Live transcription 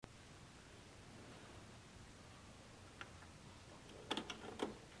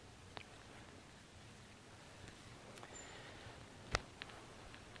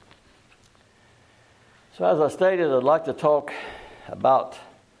So as I stated, I'd like to talk about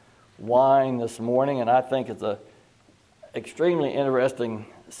wine this morning, and I think it's an extremely interesting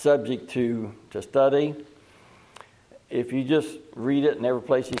subject to study. If you just read it and every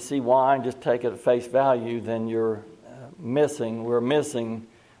place you see wine, just take it at face value, then we're missing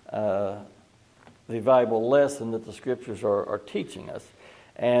the valuable lesson that the Scriptures are teaching us.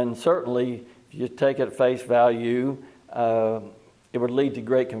 And certainly, if you just take it at face value, it would lead to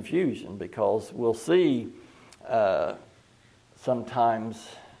great confusion, because we'll see sometimes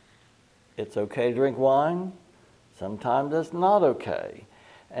it's okay to drink wine, sometimes it's not okay.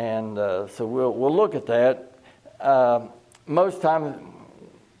 And so we'll look at that. Most time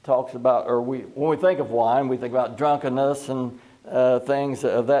talks about, when we think of wine, we think about drunkenness and things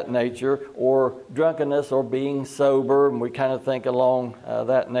of that nature, or drunkenness or being sober, and we kind of think along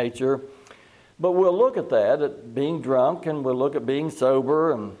that nature. But we'll look at that, at being drunk, and we'll look at being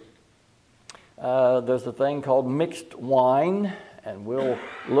sober, and there's a thing called mixed wine, and we'll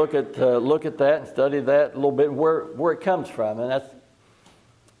look at that and study that a little bit, where it comes from, and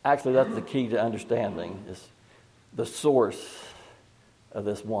that's the key to understanding, is the source of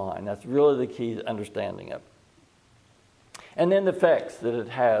this wine. That's really the key to understanding it. And then the effects that it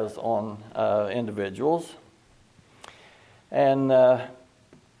has on individuals. And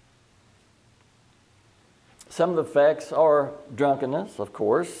some of the effects are drunkenness, of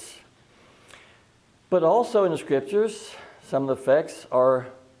course. But also in the Scriptures, some of the effects are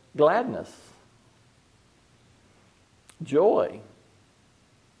gladness, joy.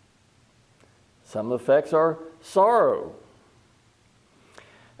 Some of the effects are sorrow.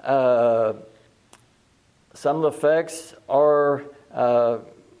 Some of the effects are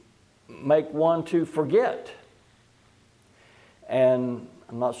make one to forget. And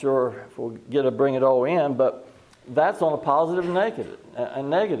I'm not sure if we'll get to bring it all in, but that's on a positive and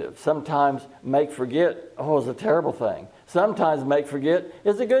negative. Sometimes make forget, is a terrible thing. Sometimes make forget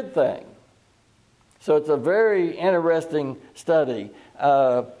is a good thing. So it's a very interesting study.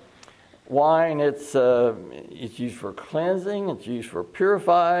 Wine, it's used for cleansing, it's used for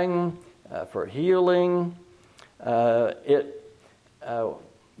purifying, for healing.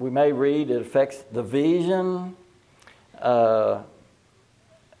 We may read it affects the vision,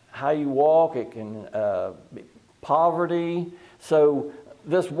 how you walk. It can be poverty. So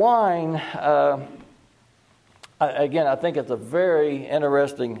this wine, again, I think it's a very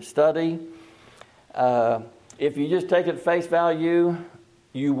interesting study. If you just take it at face value,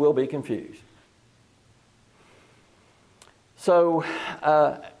 you will be confused. So,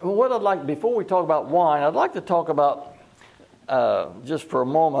 what I'd like, before we talk about wine, I'd like to talk about, just for a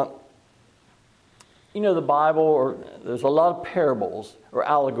moment, the Bible, there's a lot of parables or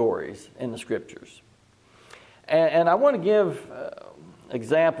allegories in the Scriptures. And I want to give an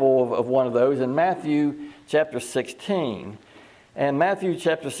example of one of those in Matthew chapter 16. And Matthew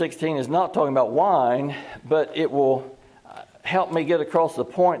chapter 16 is not talking about wine, but it will help me get across the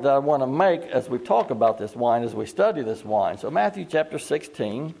point that I want to make as we talk about this wine, as we study this wine. So Matthew chapter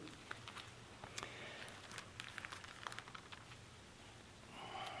 16.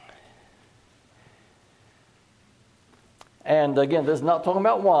 And again, this is not talking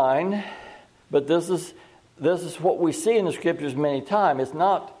about wine, but this is what we see in the Scriptures many times. It's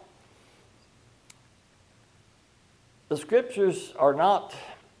not, the Scriptures are not,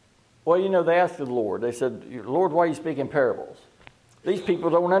 they asked the Lord. They said, Lord, why are you speaking parables? These people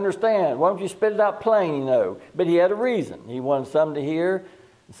don't understand. Why don't you spit it out plain, But he had a reason. He wanted some to hear,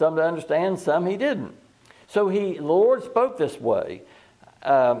 some to understand, some he didn't. So the Lord spoke this way.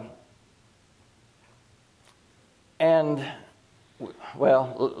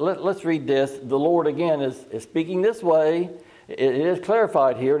 Let's read this. The Lord, again, is speaking this way. It is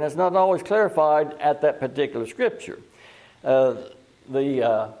clarified here, and it's not always clarified at that particular Scripture. Let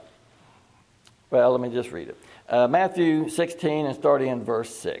me just read it. Matthew 16, and starting in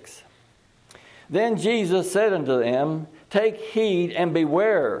verse 6. Then Jesus said unto them, Take heed and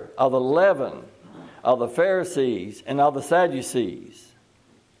beware of the leaven of the Pharisees and of the Sadducees.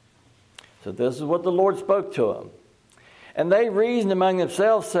 So this is what the Lord spoke to them. And they reasoned among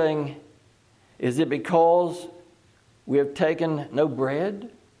themselves, saying, Is it because we have taken no bread?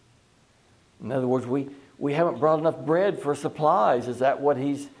 In other words, we haven't brought enough bread for supplies. Is that what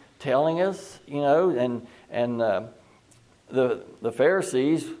he's telling us? And the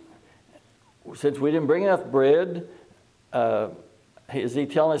Pharisees, since we didn't bring enough bread, is he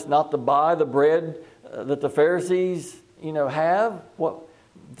telling us not to buy the bread that the Pharisees, have?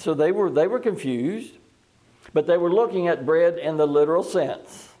 So they were confused, but they were looking at bread in the literal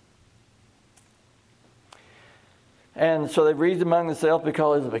sense. And so they reasoned among themselves,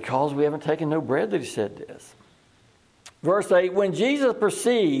 because we haven't taken no bread that he said this. Verse 8, when Jesus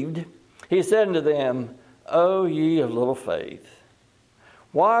perceived, he said unto them, O ye of little faith,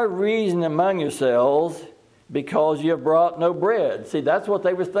 why reason among yourselves, because you have brought no bread? See, that's what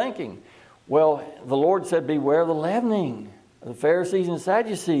they were thinking. Well, the Lord said, beware of the leavening of the Pharisees and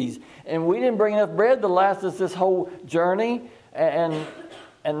Sadducees. And we didn't bring enough bread to last us this whole journey. And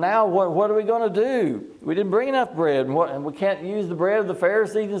now what are we going to do? We didn't bring enough bread. And we can't use the bread of the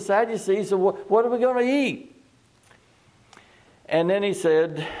Pharisees and Sadducees. So what are we going to eat? And then he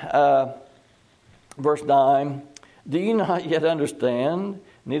said, verse 9, do you not yet understand,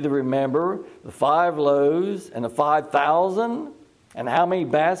 neither remember the 5 loaves and the 5,000, and how many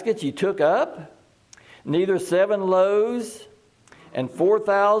baskets you took up? Neither 7 loaves and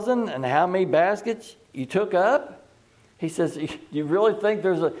 4,000, and how many baskets you took up? He says, do you really think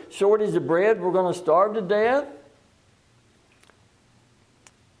there's a shortage of bread? We're going to starve to death?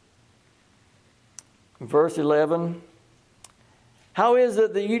 Verse 11, how is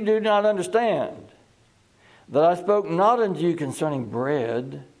it that you do not understand that I spoke not unto you concerning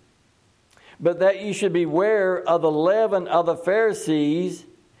bread, but that you should beware of the leaven of the Pharisees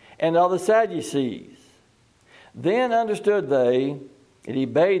and of the Sadducees? Then understood they that he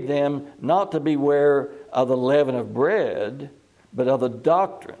bade them not to beware of the leaven of bread, but of the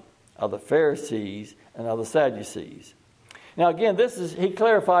doctrine of the Pharisees and of the Sadducees. Now again, he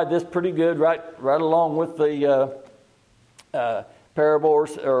clarified this pretty good right along with the parable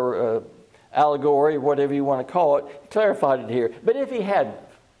or allegory, whatever you want to call it. He clarified it here. But if he hadn't,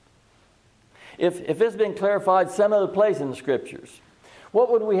 if it's been clarified some other place in the Scriptures,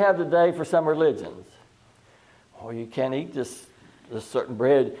 what would we have today for some religions? Oh, you can't eat this certain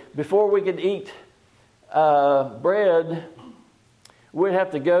bread. Before we could eat bread, we'd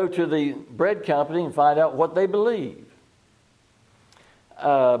have to go to the bread company and find out what they believe.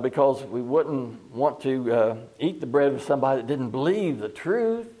 Because we wouldn't want to eat the bread of somebody that didn't believe the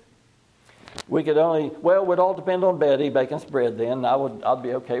truth. We could it would all depend on Betty baking us bread then. I'd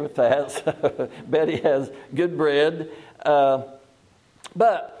be okay with that. Betty has good bread.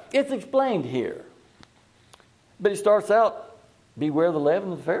 But it's explained here. But he starts out, beware the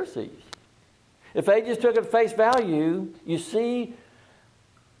leaven of the Pharisees. If they just took it at face value, you see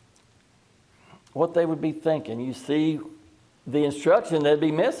what they would be thinking. You see the instruction they'd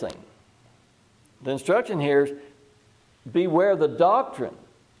be missing. The instruction here is beware the doctrine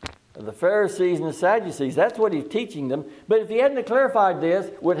of the Pharisees and the Sadducees. That's what he's teaching them. But if he hadn't clarified this,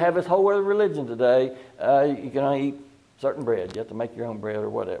 we'd have this whole other religion today. You can only eat certain bread. You have to make your own bread or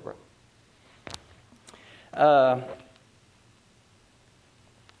whatever. And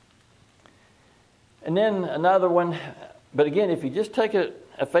then another one. But again, if you just take it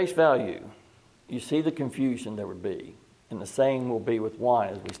at face value, you see the confusion there would be. And the same will be with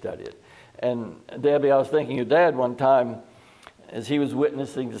wine as we study it. And Debbie, I was thinking of Dad one time as he was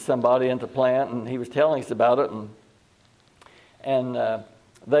witnessing to somebody at the plant, and he was telling us about it, and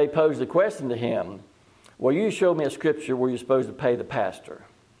they posed a question to him. Well, you showed me a scripture where you're supposed to pay the pastor.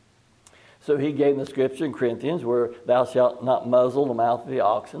 So he gave them the scripture in Corinthians where thou shalt not muzzle the mouth of the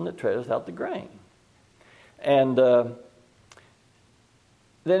oxen that treadeth out the grain. And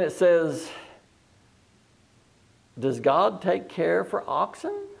then it says, does God take care for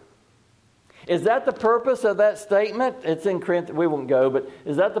oxen? Is that the purpose of that statement? It's in Corinthians. We won't go, but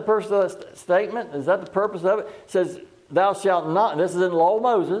is that the purpose of that statement? Is that the purpose of it? It says, thou shalt not, this is in the law of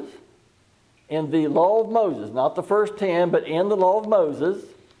Moses, in the law of Moses, not the first 10, but in the law of Moses,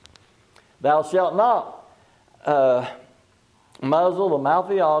 thou shalt not muzzle the mouth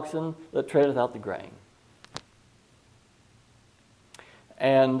of the oxen that treadeth out the grain.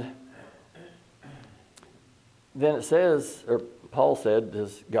 And then it says, or Paul said,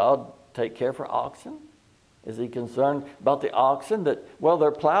 does God take care for oxen? Is he concerned about the oxen that, well,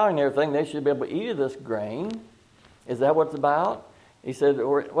 they're plowing everything, they should be able to eat of this grain? Is that what it's about? He said,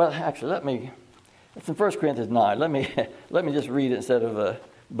 well, actually, it's in 1 Corinthians 9. Let me just read it instead of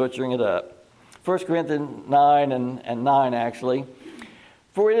butchering it up. 1 Corinthians 9 and 9, actually.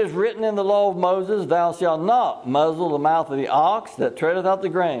 For it is written in the law of Moses, thou shalt not muzzle the mouth of the ox that treadeth out the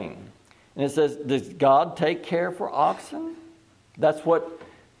grain. And it says, does God take care for oxen? That's what,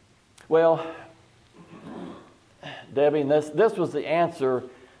 well, Debbie, and this was the answer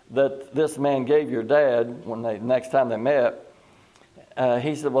that this man gave your dad when next time they met.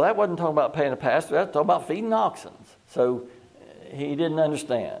 He said, well, that wasn't talking about paying a pastor, that's talking about feeding oxen. So he didn't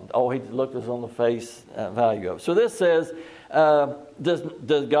understand. All he looked was on the face value of it. So this says,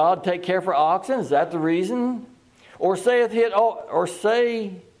 does God take care for oxen? Is that the reason? Or saith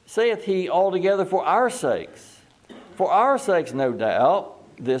he altogether for our sakes? For our sakes, no doubt,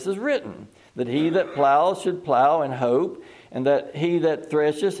 this is written, that he that plows should plow in hope, and that he that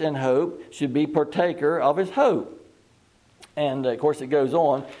thresheth in hope should be partaker of his hope. And, of course, it goes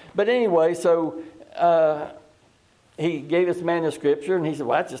on. But anyway, so he gave this man the scripture, and he said,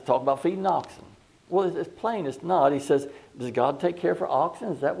 well, that's just talking about feeding oxen. Well, it's plain it's not. He says, does God take care for oxen?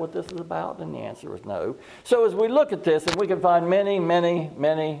 Is that what this is about? And the answer was no. So as we look at this, and we can find many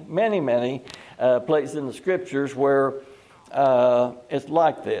places in the scriptures where it's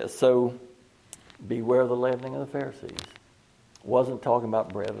like this. So beware the leavening of the Pharisees. Wasn't talking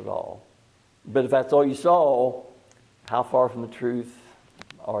about bread at all. But if that's all you saw, how far from the truth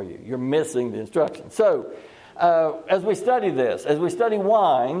are you? You're missing the instruction. So as we study this, as we study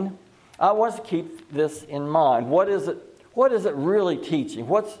wine, I want us to keep this in mind. What is it really teaching?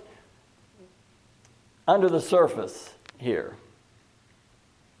 What's under the surface here?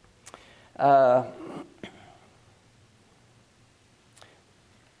 I'll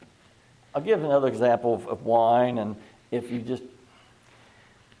give another example of wine, and if you just...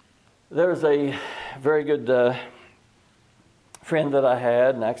 There's a very good friend that I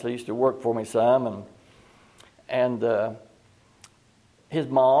had, and actually used to work for me some, and his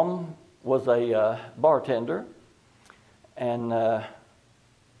mom was a bartender, and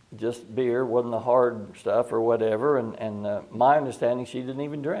just beer wasn't the hard stuff or whatever, and my understanding, she didn't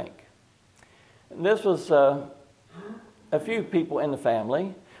even drink. And this was a few people in the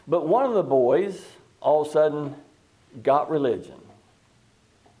family, but one of the boys all of a sudden got religion.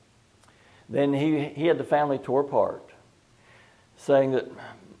 Then he had the family tore apart, saying that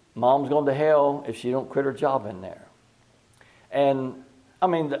mom's going to hell if she don't quit her job in there. And I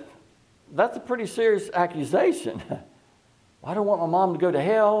mean, that's a pretty serious accusation. I don't want my mom to go to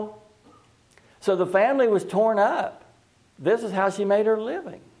hell. So the family was torn up. This is how she made her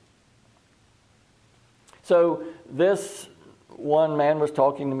living. So this one man was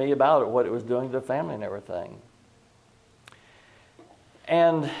talking to me about it, what it was doing to the family and everything.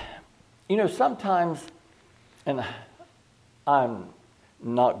 And, you know, sometimes, and I'm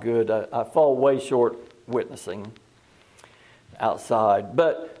not good, I fall way short witnessing outside,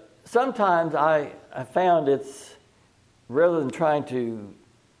 but sometimes I found it's, rather than trying to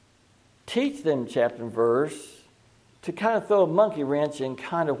teach them chapter and verse, to kind of throw a monkey wrench in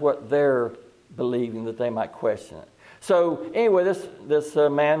kind of what they're believing, that they might question it. So anyway, this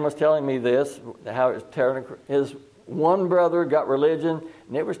man was telling me this, how it was tearing his one brother got religion,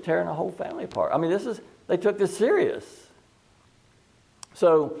 and it was tearing the whole family apart. I mean, they took this serious.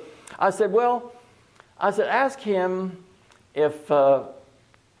 So I said, ask him if,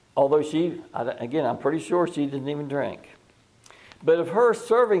 although I'm pretty sure she didn't even drink. But if her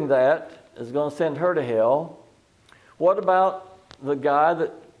serving that is going to send her to hell, what about the guy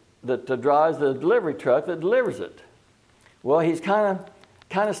that drives the delivery truck that delivers it? Well, he's kind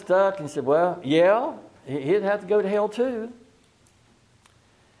of stuck, and he said, well, yeah, he'd have to go to hell too.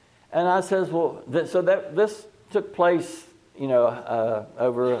 And I says, well, this took place,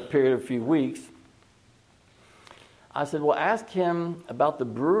 over a period of a few weeks. I said, well, ask him about the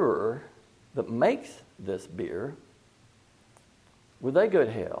brewer that makes this beer. Would they go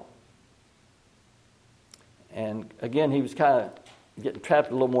to hell? And again, he was kind of getting trapped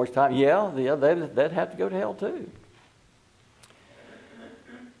a little more time. Yeah, they'd have to go to hell too.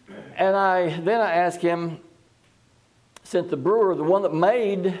 And then I asked him, since the brewer, the one that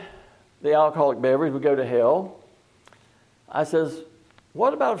made the alcoholic beverage, would go to hell, I says,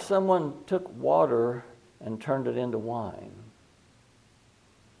 what about if someone took water and turned it into wine,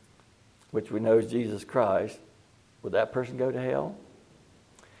 which we know is Jesus Christ? Would that person go to hell?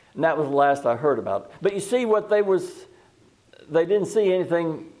 And that was the last I heard about it. But you see what they didn't see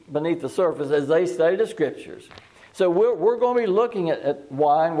anything beneath the surface as they studied the scriptures. So we're going to be looking at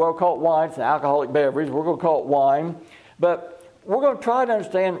wine. We'll call it wine. It's an alcoholic beverage. We're going to call it wine. But we're going to try to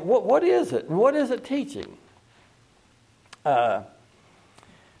understand what is it and what is it teaching. Again,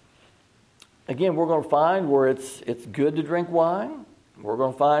 we're going to find where it's good to drink wine. We're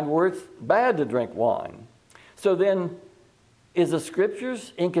going to find where it's bad to drink wine. So then, is the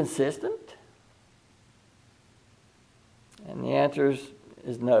scriptures inconsistent? And the answer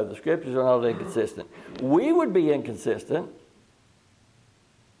is no. The scriptures are not inconsistent. We would be inconsistent,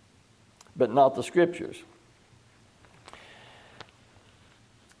 but not the scriptures.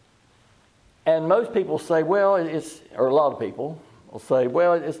 And most people say, well, or a lot of people will say,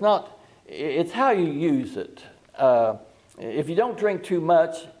 well, it's not, it's how you use it. If you don't drink too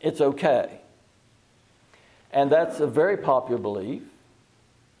much, it's okay. And that's a very popular belief.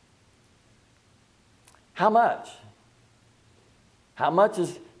 How much? How much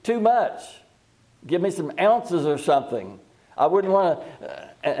is too much? Give me some ounces or something. I wouldn't want to,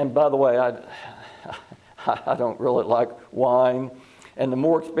 and by the way, I don't really like wine. And the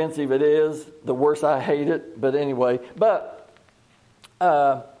more expensive it is, the worse I hate it. But anyway,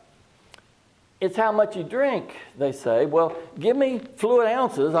 it's how much you drink, they say. Well, give me fluid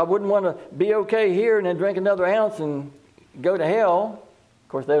ounces. I wouldn't want to be okay here and then drink another ounce and go to hell. Of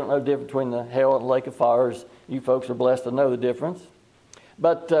course, they don't know the difference between the hell and the lake of fires. You folks are blessed to know the difference.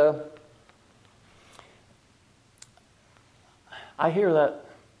 But I hear that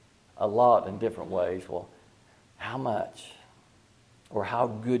a lot in different ways. Well, how much? Or how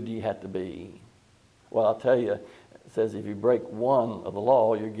good do you have to be? Well, I'll tell you, it says if you break one of the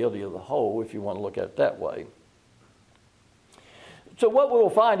law, you're guilty of the whole, if you want to look at it that way. So what we'll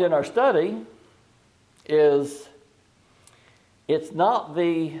find in our study is it's not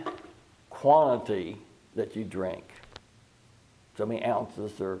the quantity that you drink. So many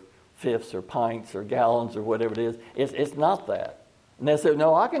ounces or fifths or pints or gallons or whatever it is. It's not that. And they say,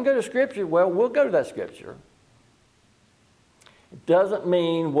 no, I can go to Scripture. Well, we'll go to that Scripture. It doesn't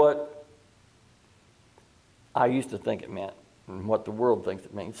mean what I used to think it meant and what the world thinks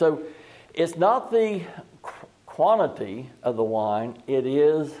it means. So it's not the quantity of the wine, it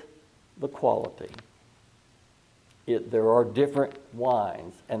is the quality. There are different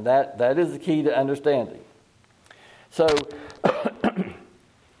wines, and that is the key to understanding. So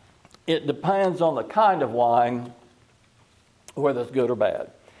it depends on the kind of wine, whether it's good or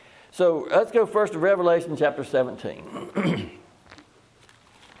bad. So let's go first to Revelation chapter 17.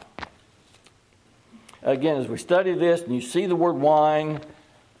 Again, as we study this and you see the word wine,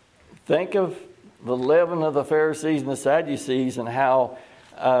 think of the leaven of the Pharisees and the Sadducees and how,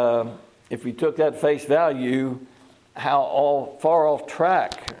 if we took that face value, how far off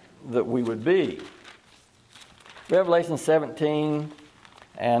track that we would be. Revelation 17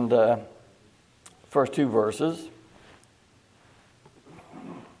 and first two verses.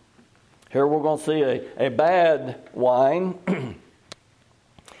 Here we're going to see a bad wine.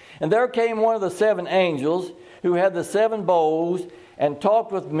 And there came one of the seven angels who had the seven bowls and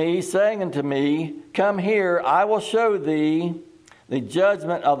talked with me, saying unto me, Come here, I will show thee the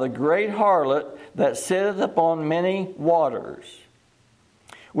judgment of the great harlot that sitteth upon many waters,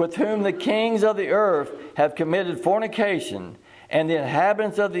 with whom the kings of the earth have committed fornication, and the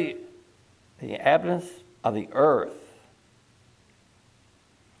inhabitants of the earth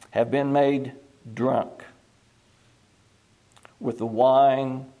have been made drunk with the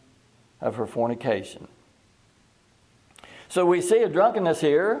wine of her fornication. So we see a drunkenness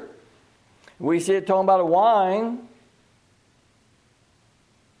here. We see it talking about a wine.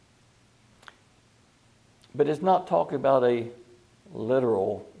 But it's not talking about a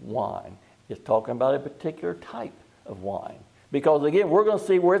literal wine. It's talking about a particular type of wine. Because again, we're going to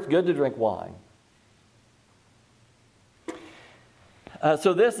see where it's good to drink wine.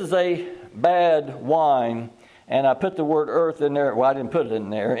 So this is a bad wine. And I put the word earth in there. Well, I didn't put it in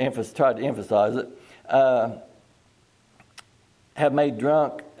there. Tried to emphasize it. Have made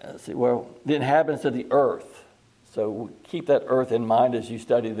drunk, the inhabitants of the earth. So keep that earth in mind as you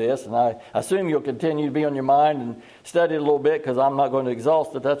study this. And I assume you'll continue to be on your mind and study it a little bit, because I'm not going to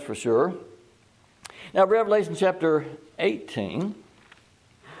exhaust it, that's for sure. Now, Revelation chapter 18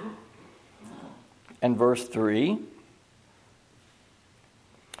 and verse 3.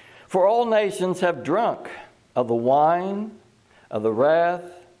 For all nations have drunk of the wine of the wrath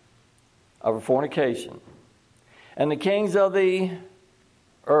of her fornication. And the kings of the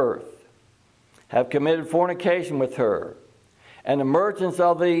earth have committed fornication with her. And the merchants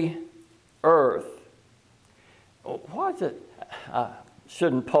of the earth. Why is it? I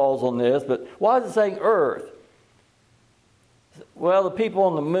shouldn't pause on this, but why is it saying earth? Well, the people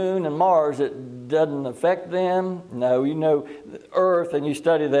on the moon and Mars, it doesn't affect them. No, you know earth, and you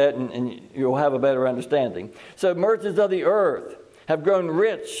study that, and you'll have a better understanding. So merchants of the earth have grown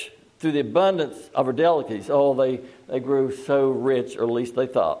rich through the abundance of her delicacies. Oh, they grew so rich, or at least they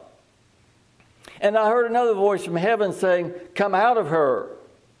thought. And I heard another voice from heaven saying, Come out of her,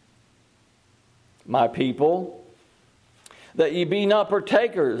 my people, that ye be not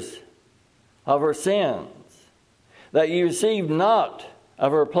partakers of her sins, that ye receive not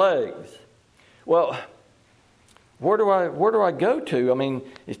of her plagues. Well, where do I go to? I mean,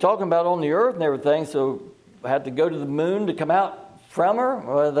 he's talking about on the earth and everything, so I had to go to the moon to come out from her?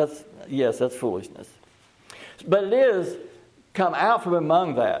 Well, that's foolishness. But it is, come out from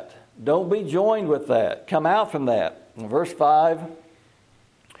among that. Don't be joined with that. Come out from that. In verse 5,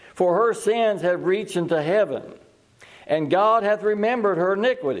 For her sins have reached into heaven, and God hath remembered her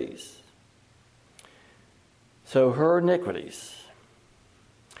iniquities. So her iniquities.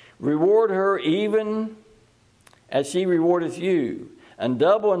 Reward her even as she rewardeth you, and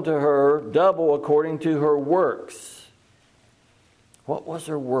double unto her, double according to her works. What was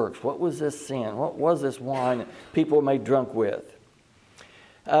her works? What was this sin? What was this wine that people were made drunk with?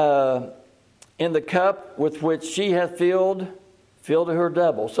 In the cup with which she hath filled to her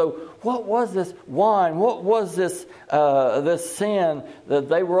double. So what was this wine? What was this this sin that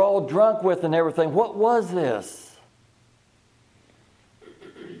they were all drunk with and everything? What was this?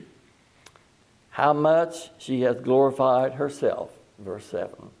 How much she hath glorified herself. Verse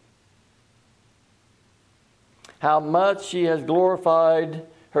 7. How much she has glorified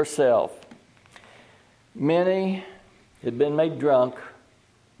herself. Many had been made drunk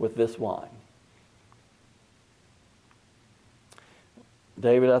with this wine.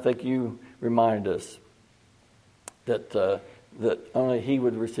 David, I think you reminded us that only he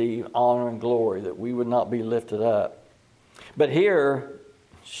would receive honor and glory, that we would not be lifted up. But here,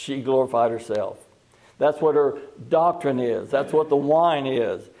 she glorified herself. That's what her doctrine is. That's what the wine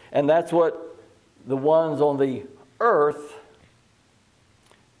is. And that's what the ones on the earth,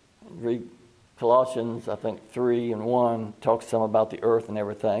 read Colossians, I think 3:1, talks some about the earth and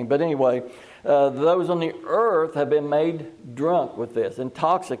everything. But anyway, those on the earth have been made drunk with this,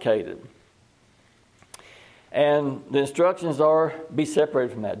 intoxicated. And the instructions are, be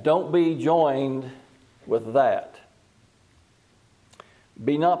separated from that. Don't be joined with that.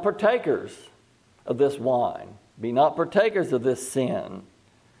 Be not partakers of this wine. Be not partakers of this sin.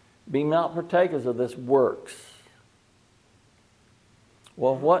 Be not partakers of this works.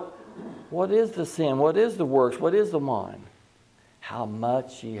 Well, what is the sin? What is the works? What is the wine? How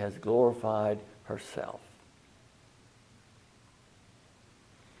much she has glorified herself.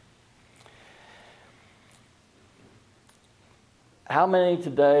 How many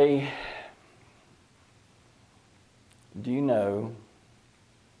today do you know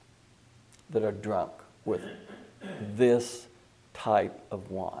that are drunk with this type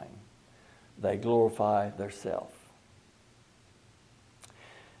of wine? They glorify theirself.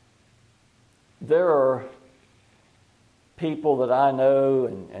 There are people that I know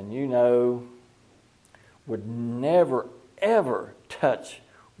and you know would never, ever touch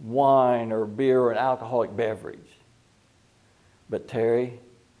wine or beer or an alcoholic beverage. But Terry,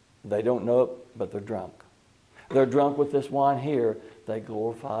 they don't know it, but they're drunk. They're drunk with this wine here. They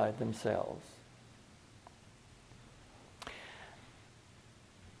glorify themselves.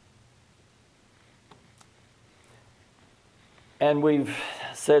 And we've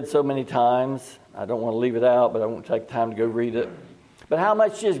said so many times, I don't want to leave it out, but I won't take time to go read it. But how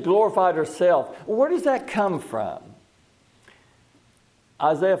much she has glorified herself. Well, where does that come from?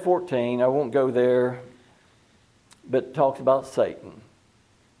 Isaiah 14, I won't go there, but talks about Satan.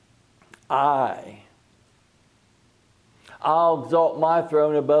 I'll exalt my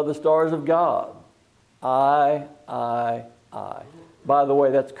throne above the stars of God. I. By the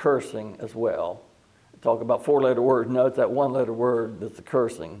way, that's cursing as well. Talk about four-letter words. No, it's that one-letter word that's the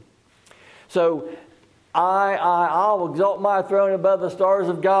cursing. So, I'll exalt my throne above the stars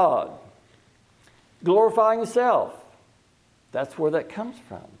of God. Glorifying yourself. That's where that comes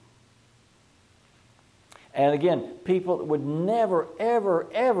from. And again, people that would never, ever,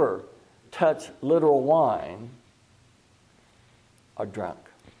 ever touch literal wine are drunk.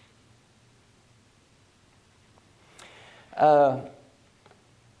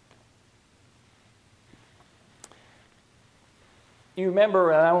 You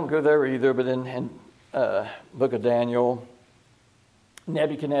remember, and I won't go there either, but in book of Daniel,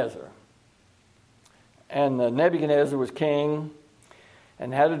 Nebuchadnezzar. And Nebuchadnezzar was king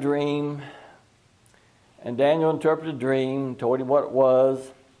and had a dream. And Daniel interpreted a dream, told him what it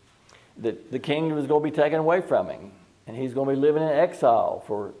was, that the kingdom was going to be taken away from him. And he's going to be living in exile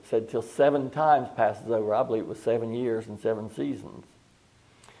for, said, till 7 times passes over. I believe it was 7 years and 7 seasons.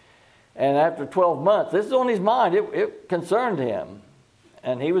 And after 12 months, this is on his mind. It concerned him.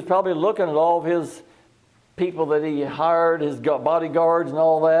 And he was probably looking at all of his people that he hired, his bodyguards and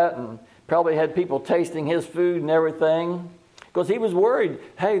all that, and probably had people tasting his food and everything. Because he was worried,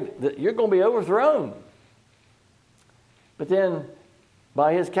 hey, you're going to be overthrown. But then,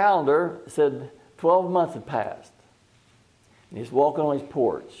 by his calendar, it said 12 months had passed. And he's walking on his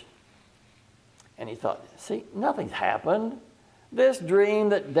porch. And he thought, see, nothing's happened. This dream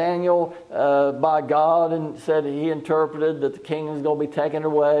that Daniel, by God, and said he interpreted that the kingdom is going to be taken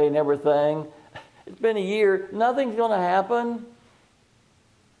away and everything. It's been a year. Nothing's going to happen.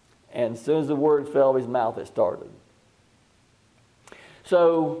 And as soon as the word fell of his mouth, it started.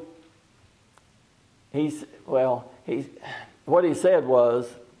 So, what he said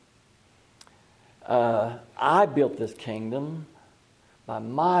was, I built this kingdom by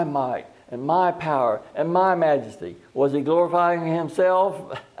my might and my power and my majesty. Was he glorifying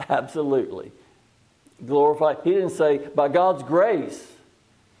himself? Absolutely. Glorify. He didn't say, by God's grace,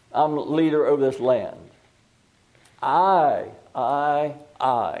 I'm leader over this land. I.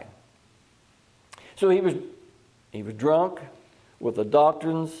 So he was drunk with the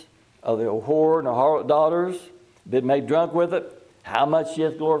doctrines of the whore and the harlot daughters, been made drunk with it. How much she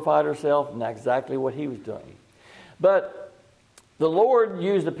has glorified herself, and that's exactly what he was doing. But the Lord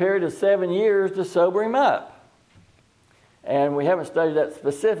used a period of 7 years to sober him up. And we haven't studied that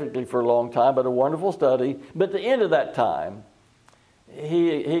specifically for a long time, but a wonderful study. But at the end of that time, he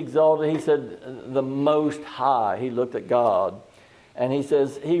exalted, he said, the Most High. He looked at God. And he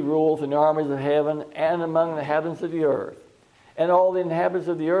says, he ruleth in the armies of heaven and among the inhabitants of the earth. And all the inhabitants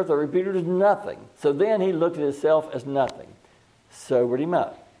of the earth are reputed as nothing. So then he looked at himself as nothing. Sobered him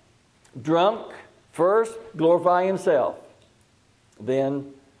up. Drunk, first, glorifying himself.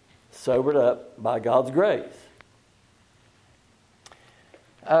 Then sobered up by God's grace.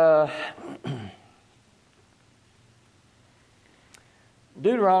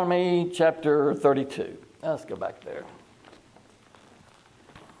 Deuteronomy chapter 32. Let's go back there.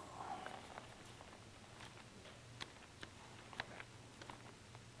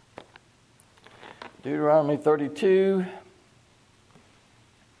 Deuteronomy 32.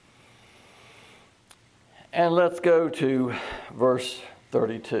 And let's go to verse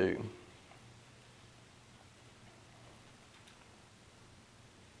 32.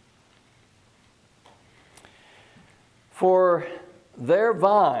 For their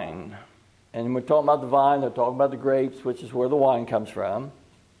vine, and we're talking about the vine, they're talking about the grapes, which is where the wine comes from.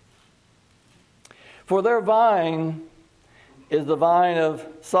 For their vine is the vine of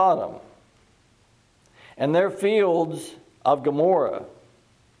Sodom, and their fields of Gomorrah.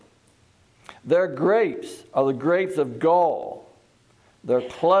 Their grapes are the grapes of gall. Their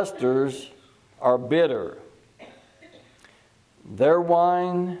clusters are bitter. Their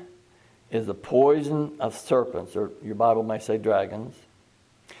wine is the poison of serpents, or your Bible may say dragons.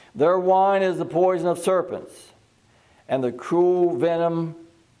 Their wine is the poison of serpents and the cruel venom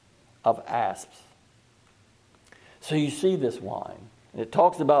of asps. So you see this wine. And it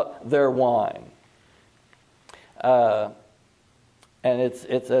talks about their wine. And it's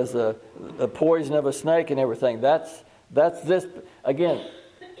as the poison of a snake and everything. That's this, again,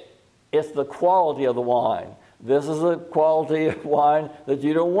 it's the quality of the wine. This is a quality of wine that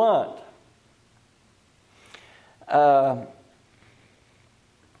you don't want.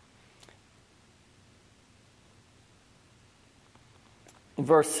 In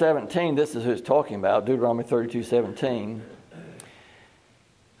verse 17, this is who it's talking about, Deuteronomy 32:17.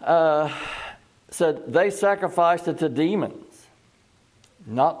 Said, they sacrificed it to demons,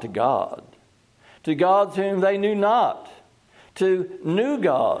 not to God. To gods whom they knew not. To new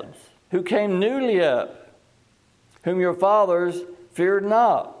gods who came newly up, whom your fathers feared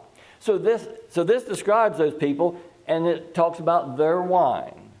not. So this describes those people, and it talks about their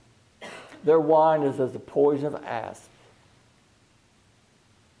wine. Their wine is as the poison of asp.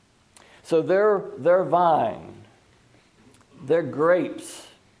 So their vine, their grapes,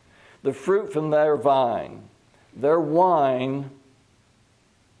 the fruit from their vine, their wine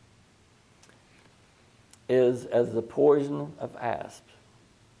is as the poison of asp.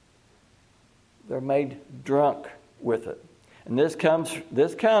 They're made drunk with it. And this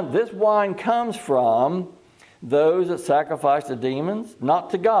wine comes from those that sacrifice to demons, not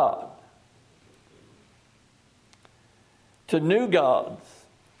to God. To new gods.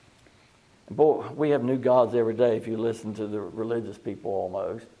 Boy, we have new gods every day if you listen to the religious people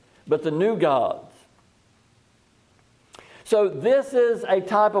almost. But the new gods. So this is a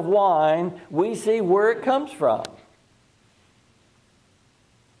type of wine. We see where it comes from.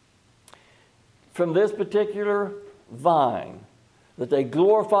 From this particular vine, that they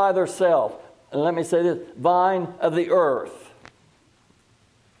glorify themselves. And let me say this, vine of the earth.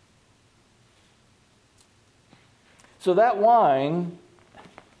 So that wine,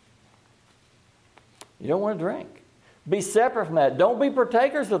 you don't want to drink. Be separate from that. Don't be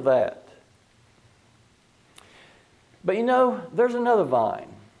partakers of that. But you know, there's another vine.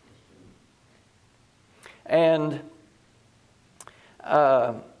 And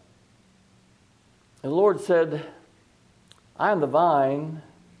the Lord said, I am the vine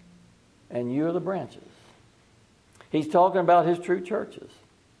and you are the branches. He's talking about his true churches.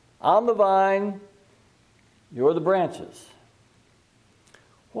 I'm the vine, you're the branches.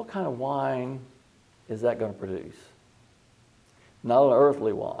 What kind of wine is that going to produce? Not an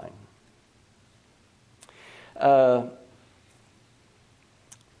earthly wine.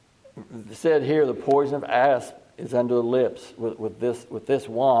 Said here, the poison of asp is under the lips with this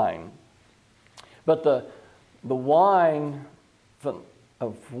wine. But the wine from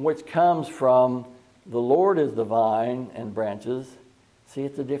which comes from the Lord is the vine and branches. See,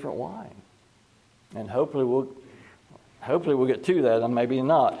 it's a different wine. And hopefully we'll get to that, and maybe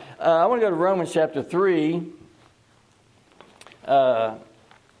not. I want to go to Romans chapter 3.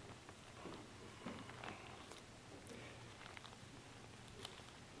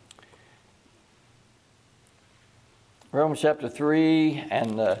 Romans chapter 3,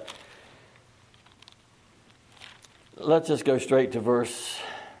 and let's just go straight to verse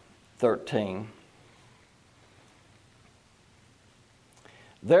 13.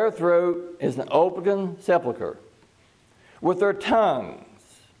 Their throat is an open sepulchre. With their tongues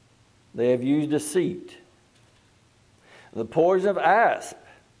they have used deceit. The poison of asp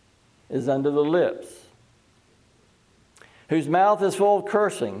is under the lips, whose mouth is full of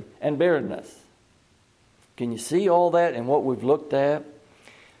cursing and bitterness. Can you see all that in what we've looked at?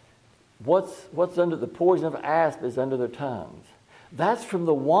 What's under the poison of asp is under their tongues. That's from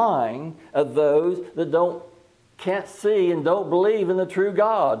the wine of those that can't see and don't believe in the true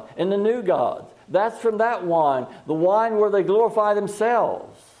God and the new gods. That's from that wine, the wine where they glorify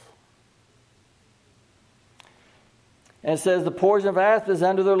themselves. And it says the poison of asp is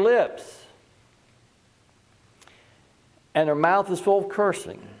under their lips, and their mouth is full of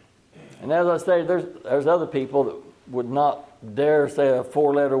cursing. And as I say, there's other people that would not dare say a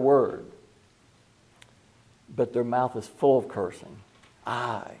 4-letter word. But their mouth is full of cursing.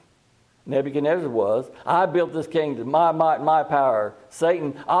 Nebuchadnezzar was. I built this kingdom, my might, my power.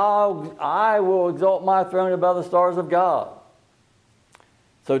 Satan, I will exalt my throne above the stars of God.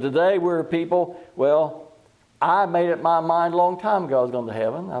 So today we're people, well, I made up my mind a long time ago I was going to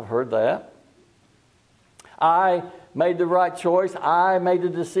heaven. I've heard that. I made the right choice. I made the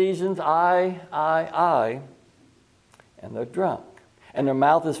decisions. I. And they're drunk. And their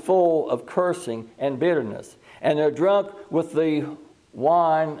mouth is full of cursing and bitterness. And they're drunk with the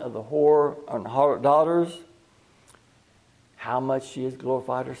wine of the whore and harlot daughters. How much she has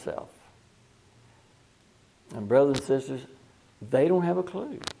glorified herself. And brothers and sisters, they don't have a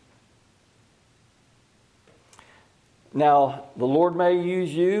clue. Now, the Lord may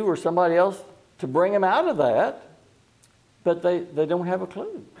use you or somebody else to bring them out of that, but they don't have a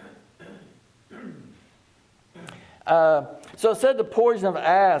clue. So it said the poison of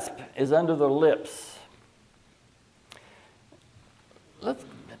asp is under their lips. Let's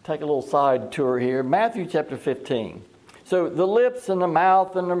take a little side tour here. Matthew chapter 15. So the lips and their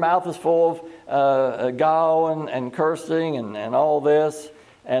mouth is full of gall and cursing and all this.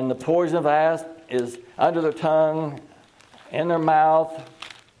 And the poison of asp is under their tongue, in their mouth.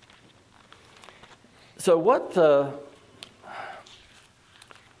 So what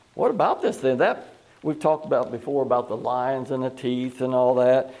about this then? That we've talked about before about the lions and the teeth and all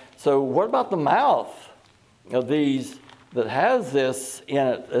that. So what about the mouth of these that has this in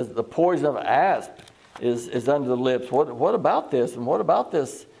it? As the poison of asp is under the lips. What about this? And what about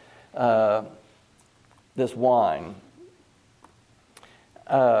this this wine?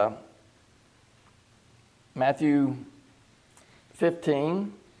 Matthew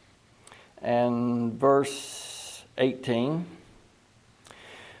 15 and verse 18.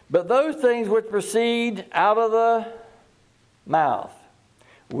 But those things which proceed out of the mouth.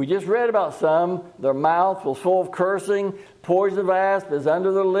 We just read about some. Their mouth was full of cursing. Poison of asp is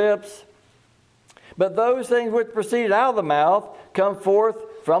under their lips. But those things which proceed out of the mouth come forth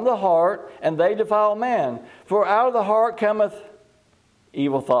from the heart, and they defile man. For out of the heart cometh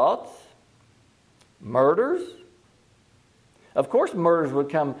evil thoughts, murders. Of course murders would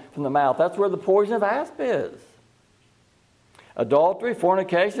come from the mouth. That's where the poison of asp is. Adultery,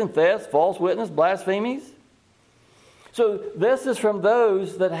 fornication, theft, false witness, blasphemies. So this is from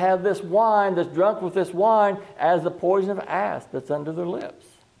those that have this wine, that's drunk with this wine, as the poison of asp that's under their lips.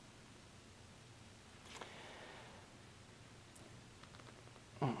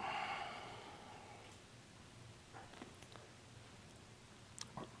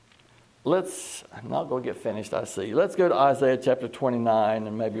 I'm not going to get finished, I see. Let's go to Isaiah chapter 29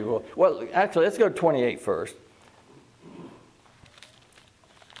 and maybe actually, let's go to 28 first.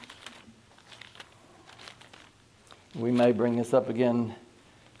 We may bring this up again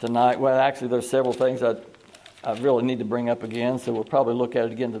tonight. Well, actually, there's several things I really need to bring up again, so we'll probably look at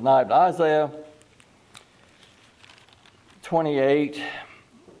it again tonight. But Isaiah 28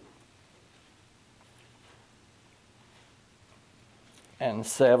 and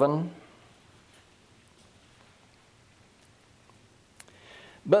 7.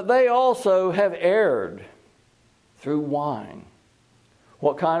 But they also have erred through wine.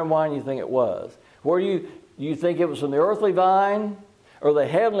 What kind of wine do you think it was? Where you think it was from the earthly vine or the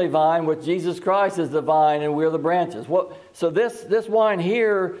heavenly vine, which Jesus Christ is the vine and we're the branches. So this wine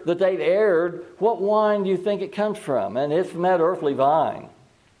here that they've erred, what wine do you think it comes from? And it's from that earthly vine.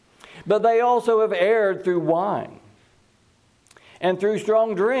 But they also have erred through wine and through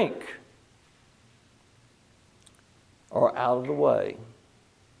strong drink, or out of the way.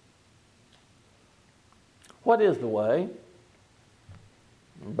 What is the way?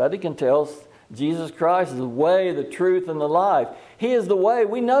 Everybody can tell us Jesus Christ is the way, the truth, and the life. He is the way.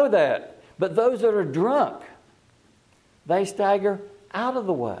 We know that. But those that are drunk, they stagger out of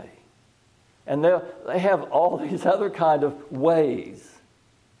the way. And they have all these other kind of ways.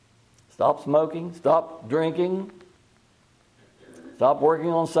 Stop smoking, stop drinking, stop working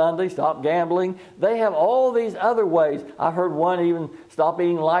on Sunday, stop gambling. They have all these other ways. I've heard one even stop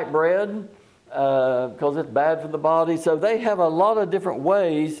eating light bread because it's bad for the body. So they have a lot of different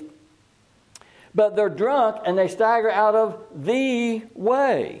ways. But they're drunk and they stagger out of the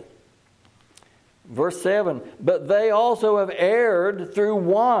way. Verse 7, but they also have erred through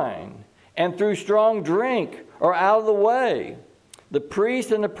wine and through strong drink, or out of the way. The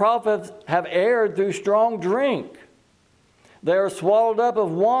priests and the prophets have erred through strong drink. They are swallowed up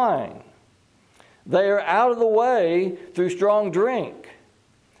of wine. They are out of the way through strong drink.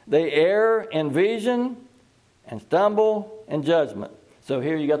 They err in vision and stumble in judgment. So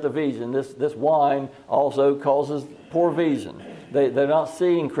here you got the vision. This wine also causes poor vision. They're not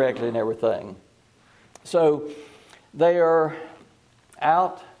seeing correctly and everything. So they are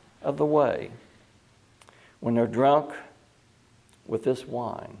out of the way when they're drunk with this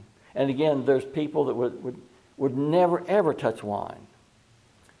wine. And again, there's people that would never ever touch wine,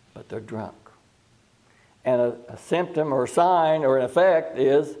 but they're drunk. And a symptom or a sign or an effect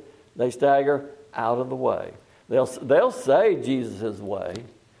is they stagger out of the way. They'll say Jesus is the way,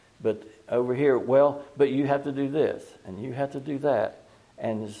 but over here, but you have to do this and you have to do that,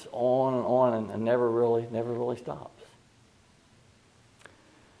 and it's on and never really stops.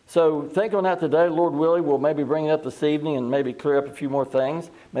 So think on that today. Lord willing, we'll maybe bring it up this evening and maybe clear up a few more things.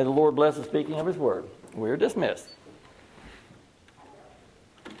 May the Lord bless the speaking of His word. We're dismissed.